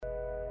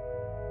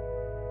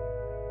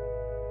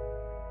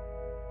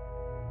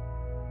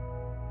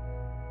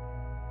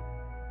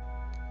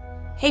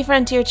Hey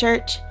Frontier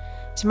Church!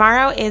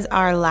 Tomorrow is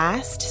our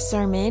last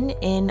sermon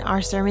in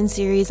our sermon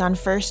series on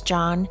 1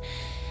 John,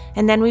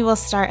 and then we will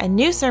start a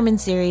new sermon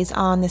series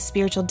on the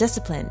spiritual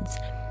disciplines.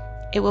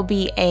 It will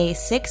be a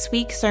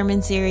 6-week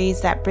sermon series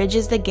that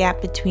bridges the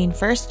gap between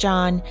 1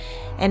 John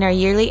and our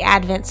yearly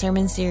Advent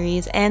sermon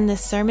series, and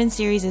this sermon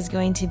series is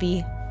going to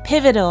be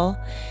pivotal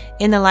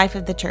in the life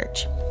of the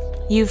church.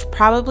 You've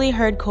probably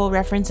heard Cole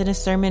reference in a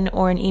sermon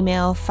or an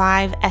email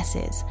 5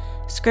 S's: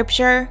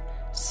 Scripture,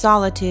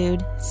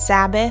 solitude,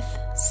 Sabbath,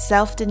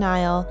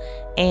 self-denial,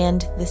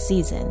 and the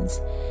seasons.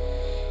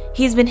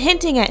 He's been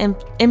hinting at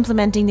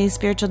implementing these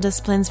spiritual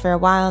disciplines for a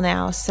while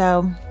now,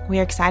 so we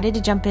are excited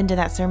to jump into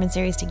that sermon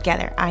series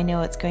together. I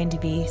know it's going to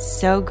be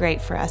so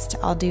great for us to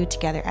all do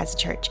together as a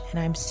church, and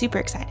I'm super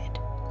excited.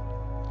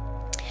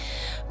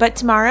 But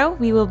tomorrow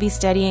we will be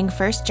studying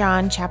 1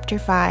 John chapter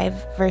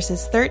 5,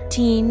 verses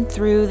 13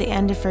 through the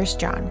end of 1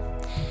 John.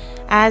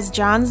 As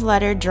John's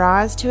letter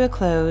draws to a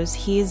close,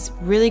 he's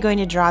really going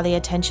to draw the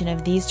attention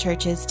of these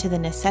churches to the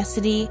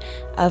necessity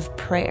of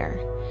prayer,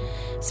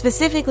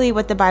 specifically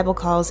what the Bible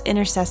calls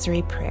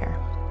intercessory prayer.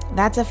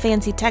 That's a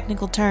fancy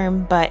technical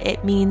term, but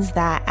it means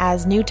that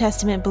as New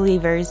Testament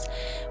believers,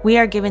 we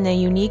are given the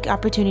unique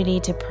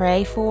opportunity to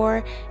pray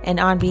for and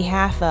on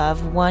behalf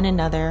of one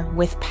another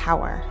with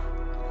power.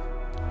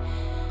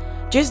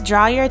 Just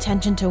draw your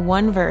attention to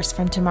one verse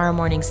from tomorrow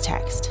morning's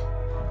text.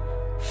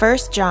 1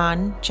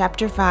 John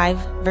chapter 5,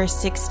 verse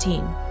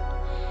 16.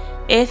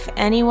 If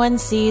anyone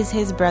sees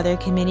his brother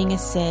committing a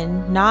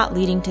sin not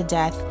leading to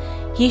death,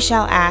 he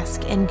shall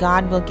ask, and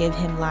God will give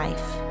him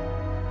life.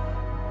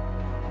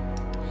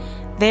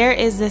 There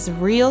is this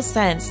real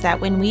sense that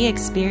when we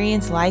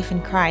experience life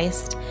in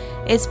Christ,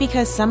 it's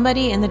because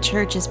somebody in the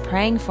church is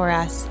praying for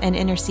us and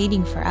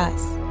interceding for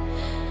us.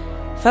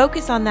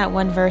 Focus on that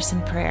one verse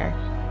in prayer.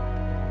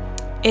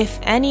 If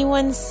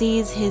anyone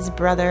sees his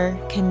brother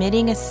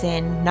committing a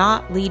sin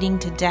not leading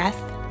to death,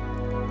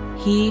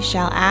 he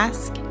shall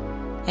ask,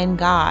 and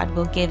God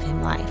will give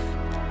him life.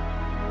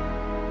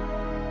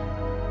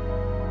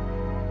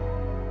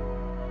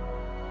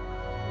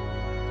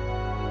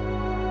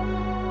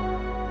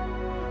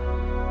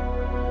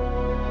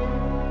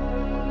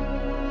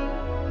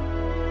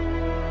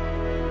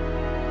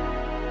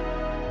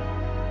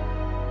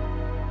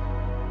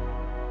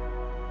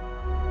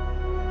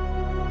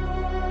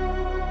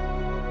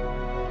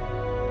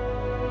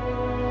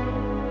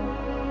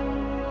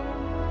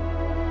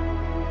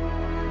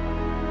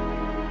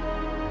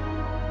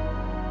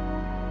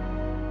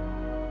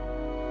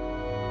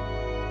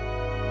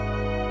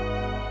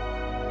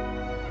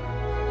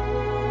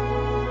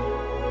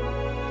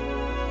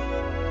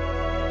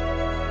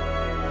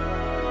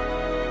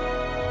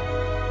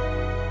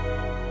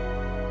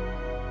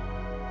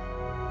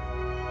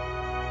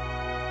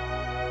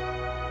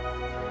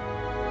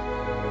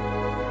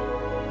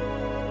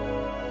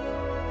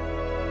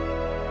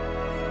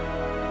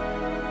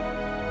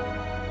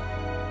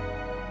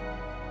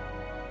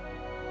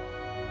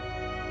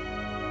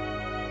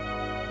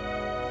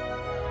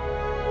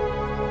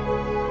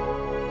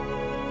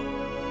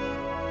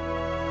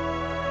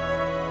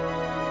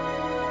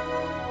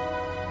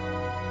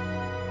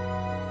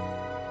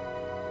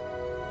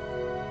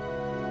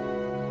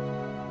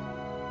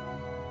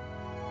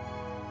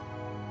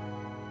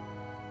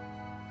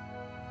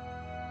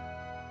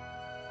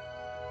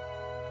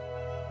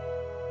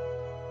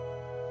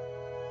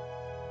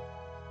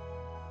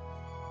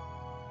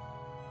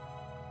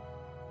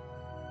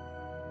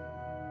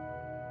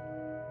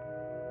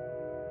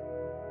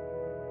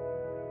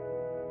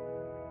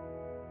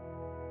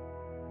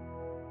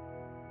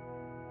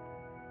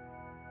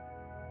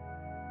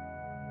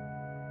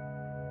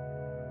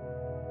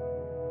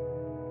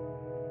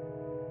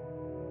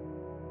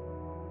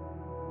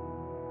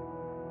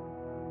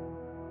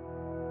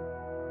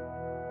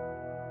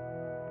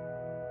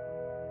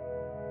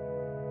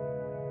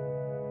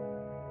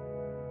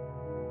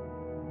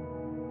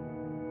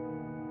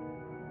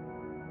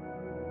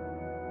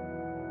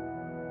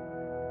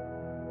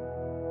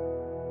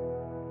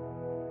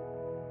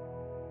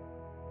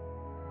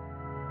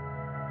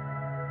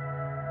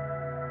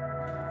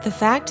 The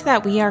fact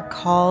that we are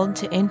called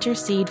to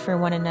intercede for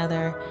one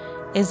another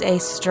is a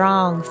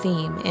strong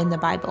theme in the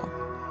Bible.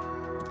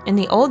 In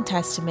the Old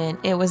Testament,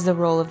 it was the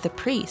role of the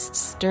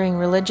priests during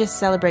religious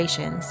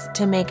celebrations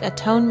to make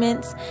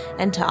atonements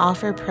and to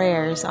offer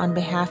prayers on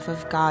behalf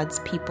of God's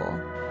people.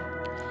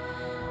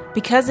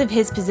 Because of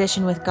his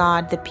position with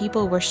God, the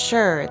people were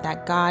sure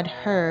that God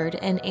heard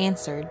and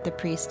answered the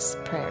priests'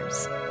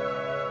 prayers.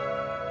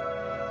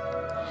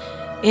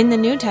 In the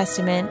New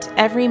Testament,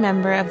 every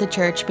member of the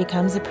church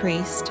becomes a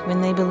priest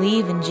when they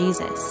believe in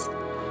Jesus.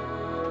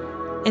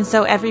 And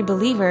so every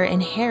believer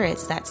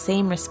inherits that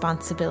same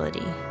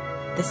responsibility,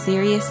 the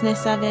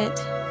seriousness of it,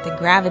 the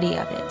gravity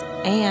of it,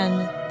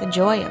 and the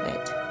joy of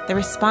it, the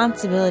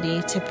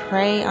responsibility to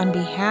pray on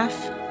behalf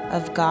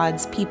of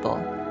God's people.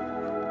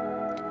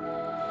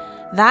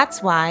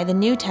 That's why the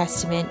New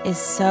Testament is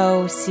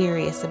so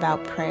serious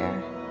about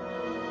prayer.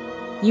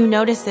 You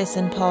notice this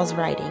in Paul's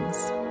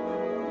writings.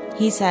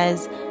 He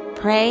says,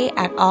 Pray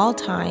at all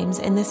times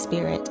in the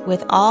Spirit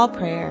with all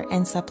prayer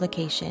and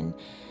supplication.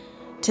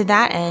 To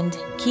that end,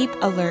 keep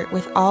alert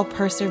with all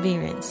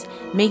perseverance,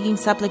 making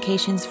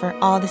supplications for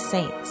all the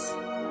saints.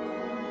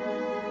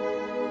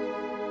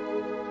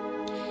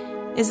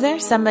 Is there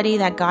somebody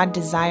that God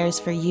desires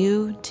for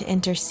you to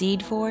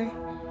intercede for?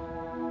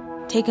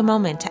 Take a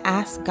moment to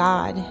ask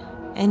God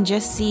and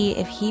just see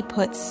if He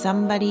puts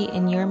somebody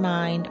in your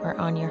mind or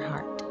on your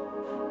heart.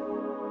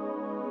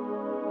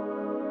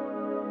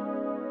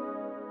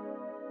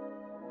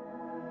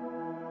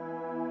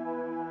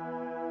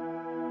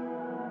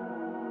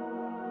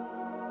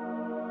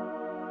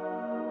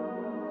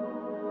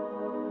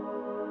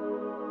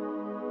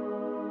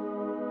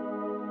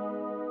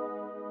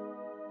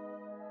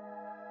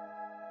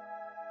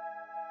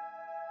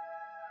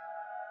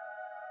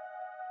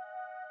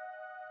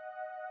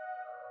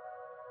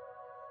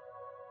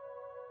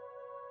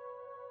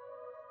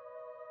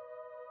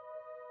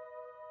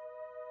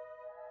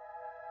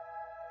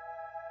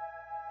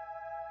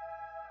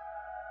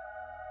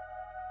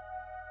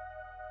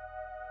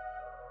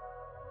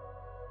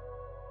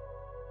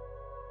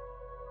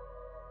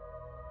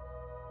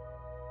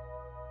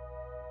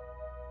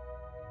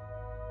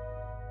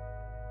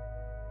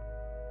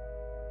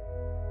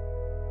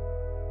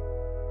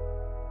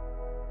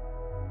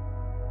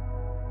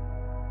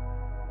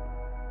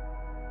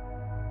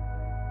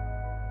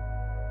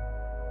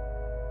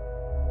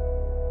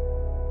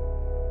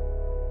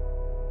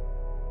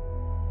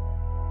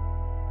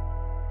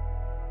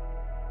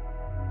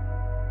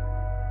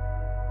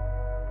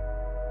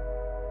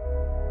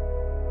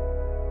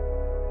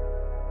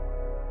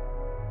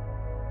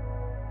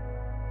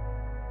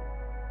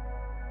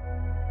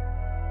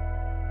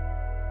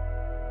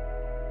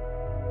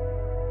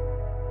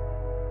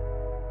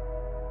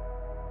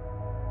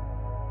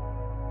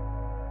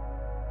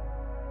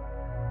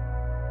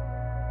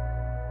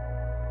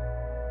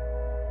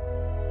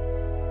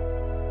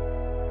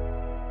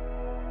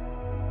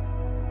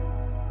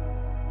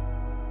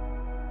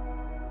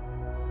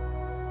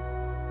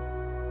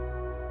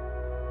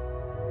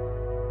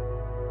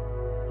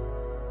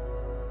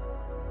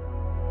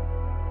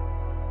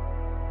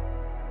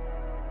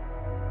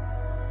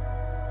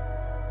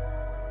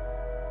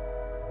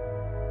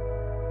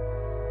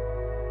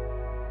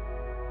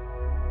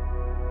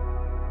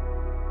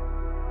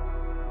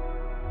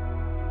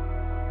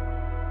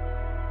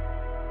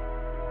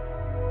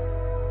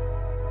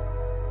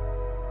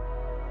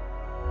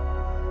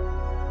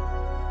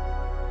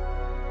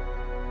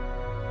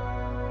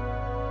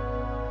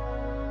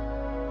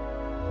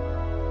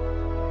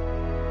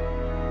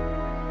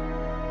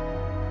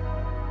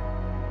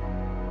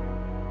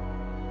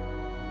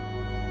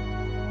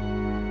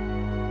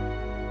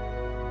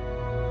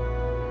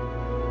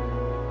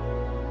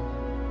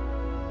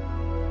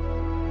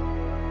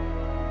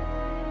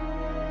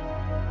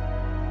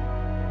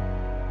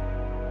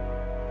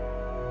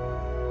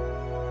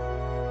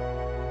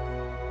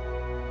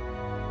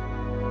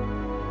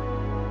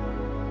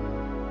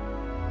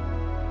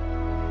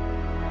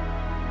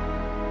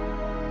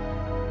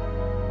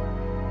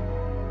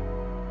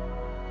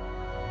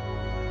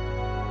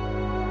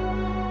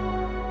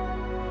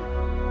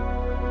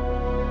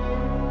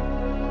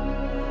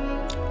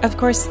 Of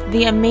course,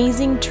 the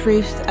amazing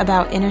truth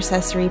about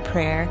intercessory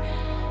prayer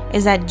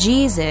is that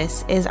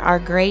Jesus is our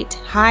great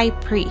high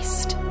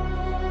priest.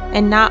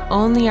 And not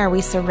only are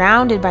we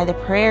surrounded by the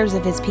prayers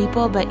of His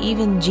people, but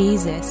even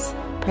Jesus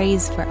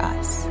prays for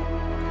us.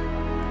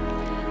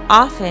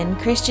 Often,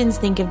 Christians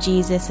think of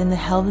Jesus in the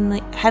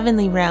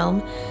heavenly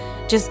realm,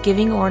 just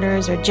giving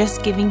orders or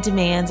just giving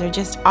demands or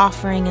just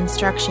offering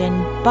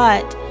instruction,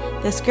 but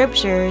the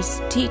scriptures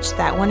teach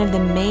that one of the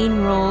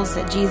main roles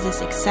that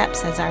Jesus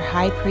accepts as our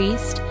high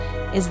priest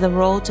is the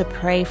role to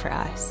pray for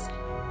us.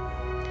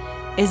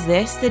 Is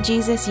this the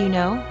Jesus you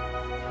know?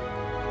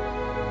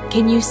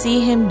 Can you see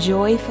Him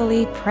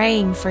joyfully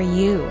praying for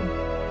you?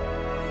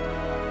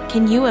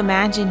 Can you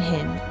imagine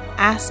Him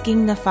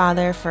asking the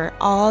Father for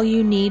all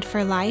you need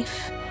for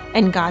life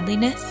and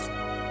godliness?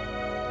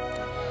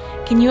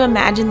 Can you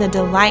imagine the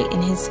delight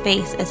in His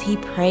face as He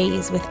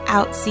prays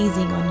without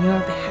ceasing on your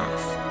behalf?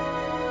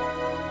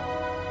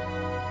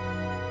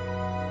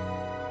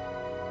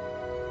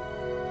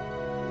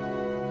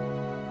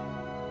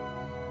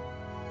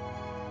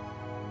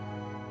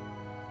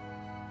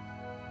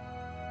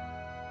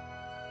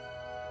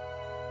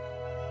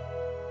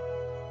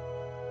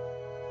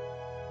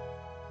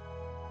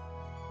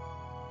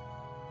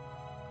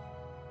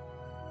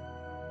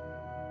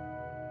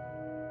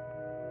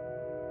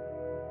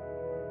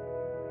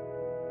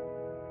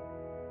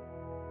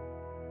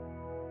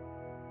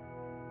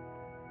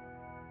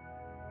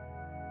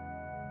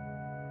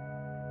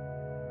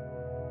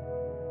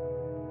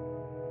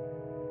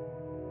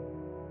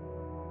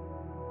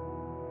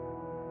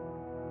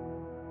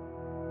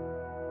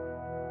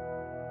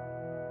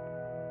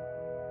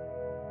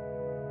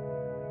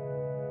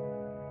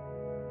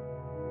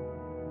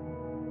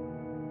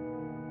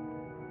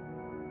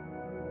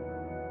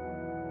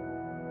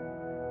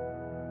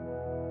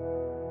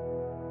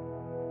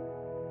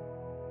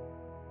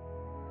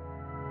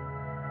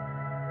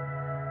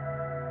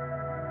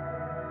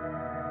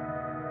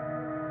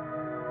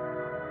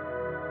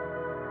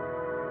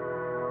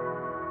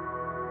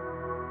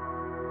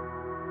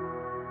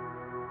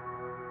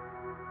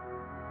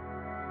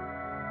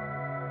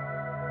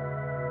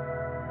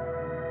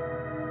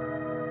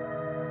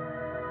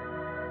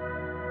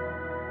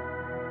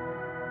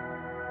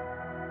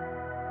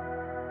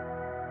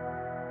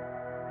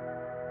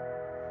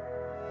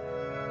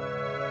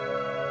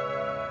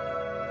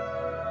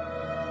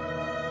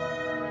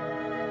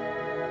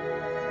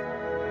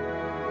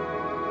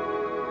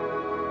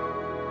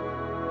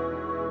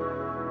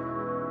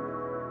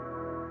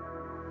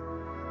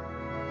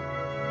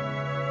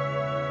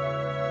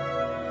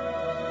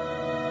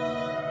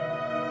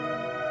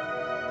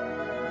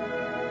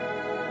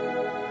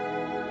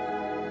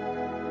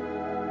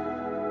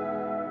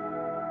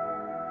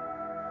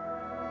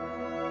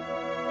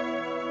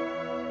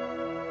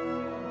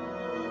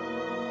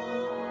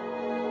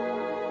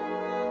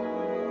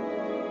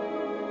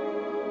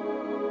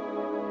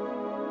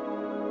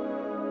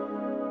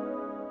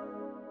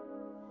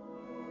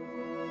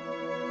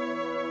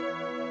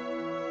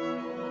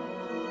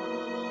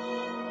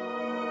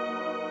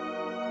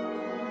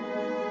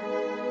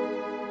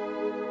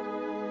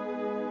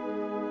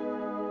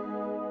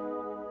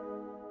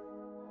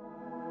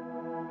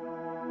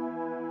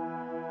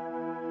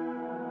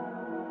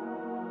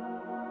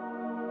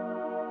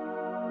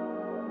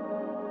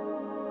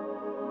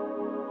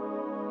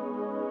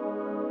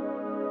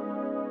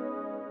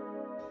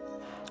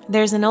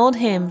 There's an old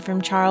hymn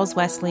from Charles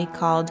Wesley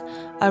called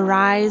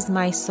 "Arise,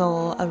 My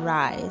Soul,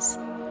 Arise."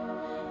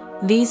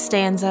 These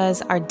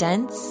stanzas are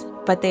dense,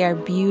 but they are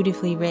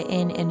beautifully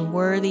written and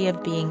worthy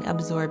of being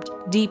absorbed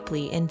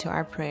deeply into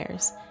our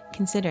prayers.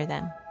 Consider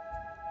them.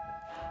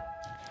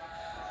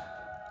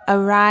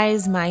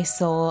 Arise, my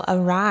soul,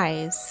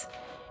 arise.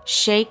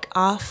 Shake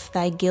off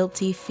thy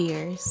guilty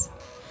fears.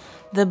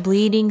 The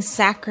bleeding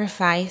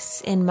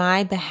sacrifice in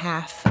my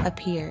behalf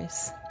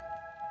appears.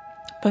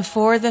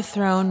 Before the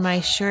throne my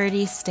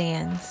surety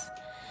stands.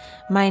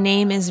 My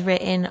name is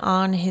written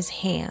on his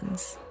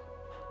hands.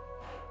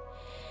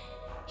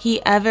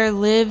 He ever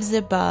lives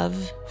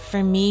above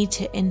for me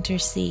to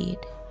intercede.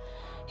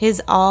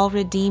 His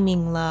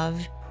all-redeeming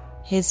love,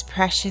 his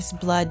precious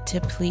blood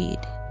to plead.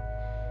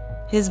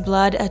 His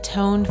blood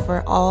atoned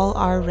for all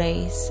our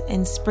race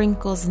and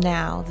sprinkles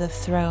now the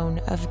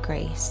throne of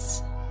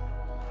grace.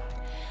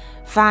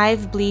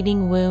 5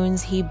 bleeding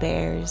wounds he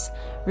bears,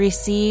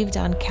 received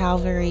on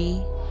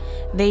Calvary.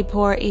 They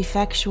pour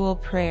effectual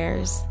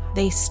prayers,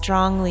 they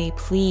strongly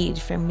plead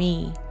for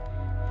me.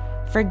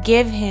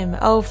 Forgive him,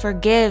 oh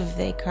forgive,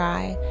 they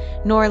cry,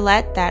 nor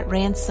let that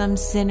ransomed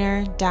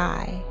sinner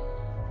die.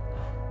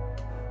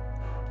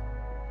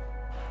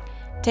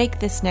 Take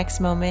this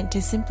next moment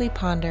to simply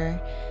ponder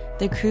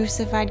the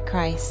crucified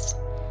Christ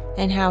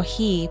and how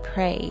he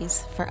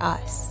prays for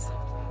us.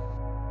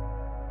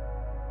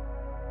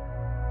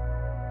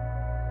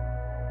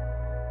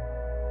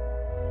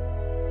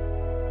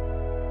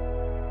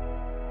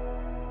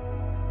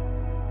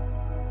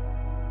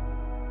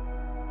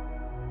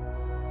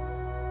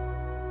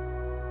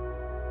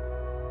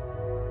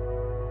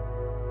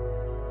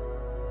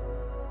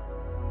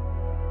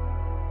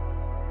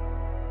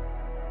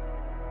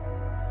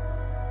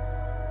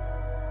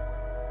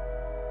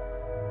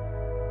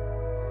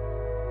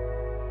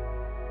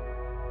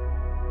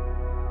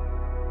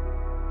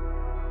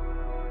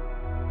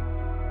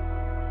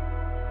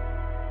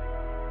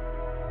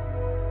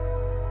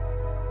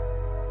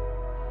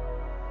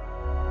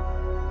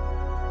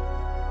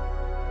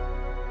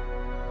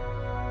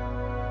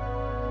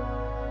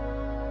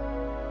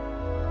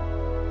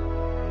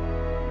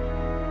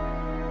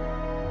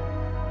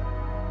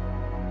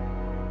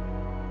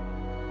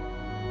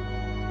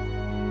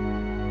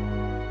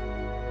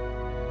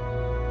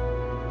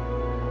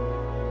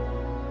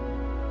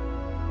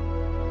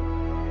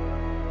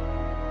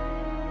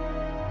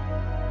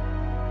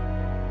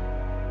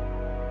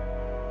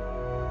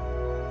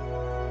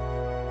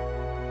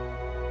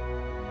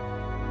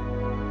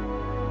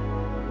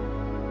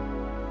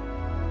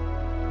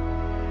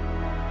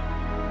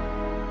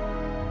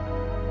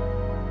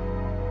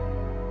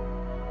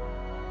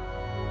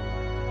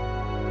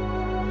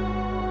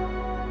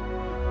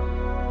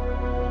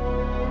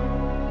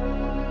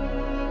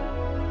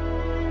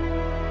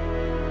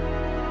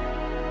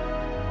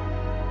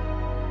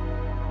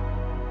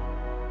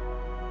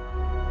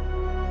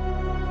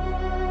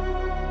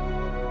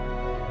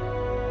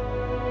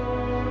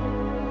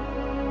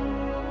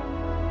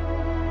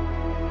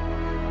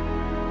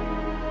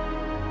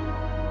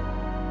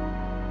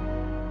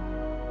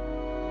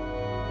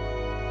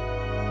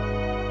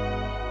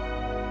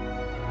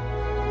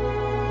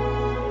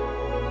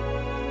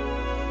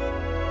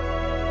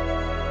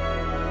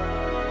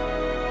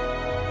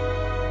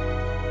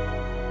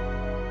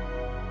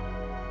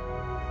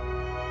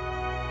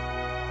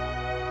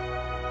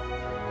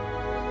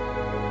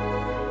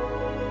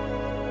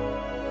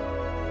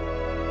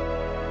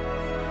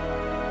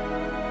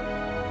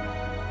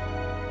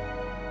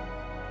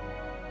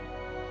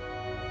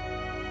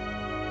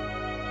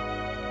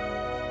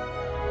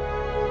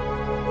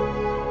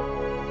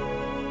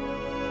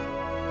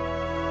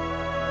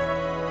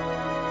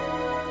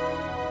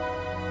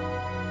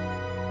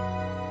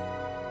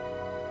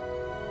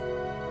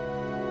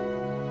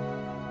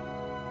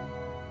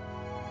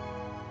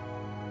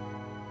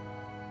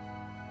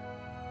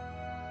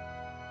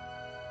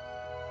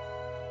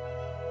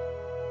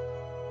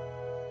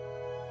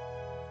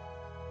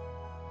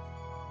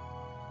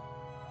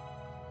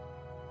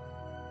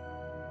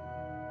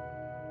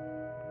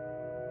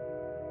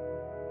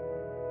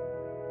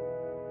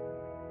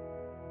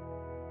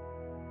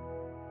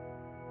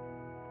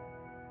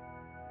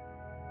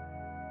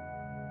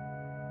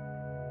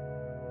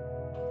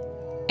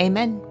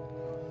 Amen.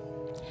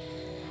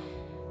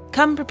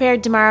 Come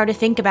prepared tomorrow to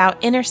think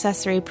about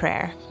intercessory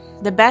prayer.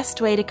 The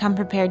best way to come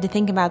prepared to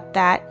think about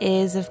that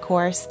is, of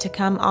course, to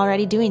come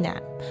already doing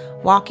that.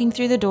 Walking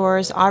through the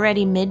doors,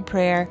 already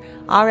mid-prayer,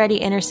 already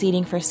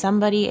interceding for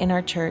somebody in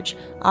our church,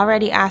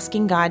 already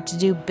asking God to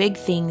do big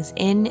things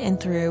in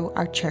and through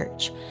our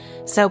church.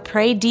 So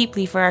pray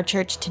deeply for our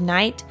church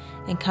tonight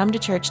and come to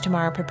church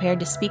tomorrow prepared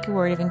to speak a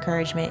word of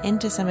encouragement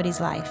into somebody's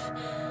life,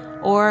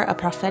 or a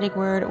prophetic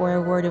word, or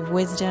a word of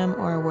wisdom,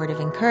 or a word of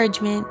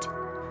encouragement.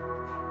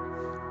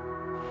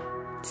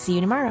 See you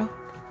tomorrow.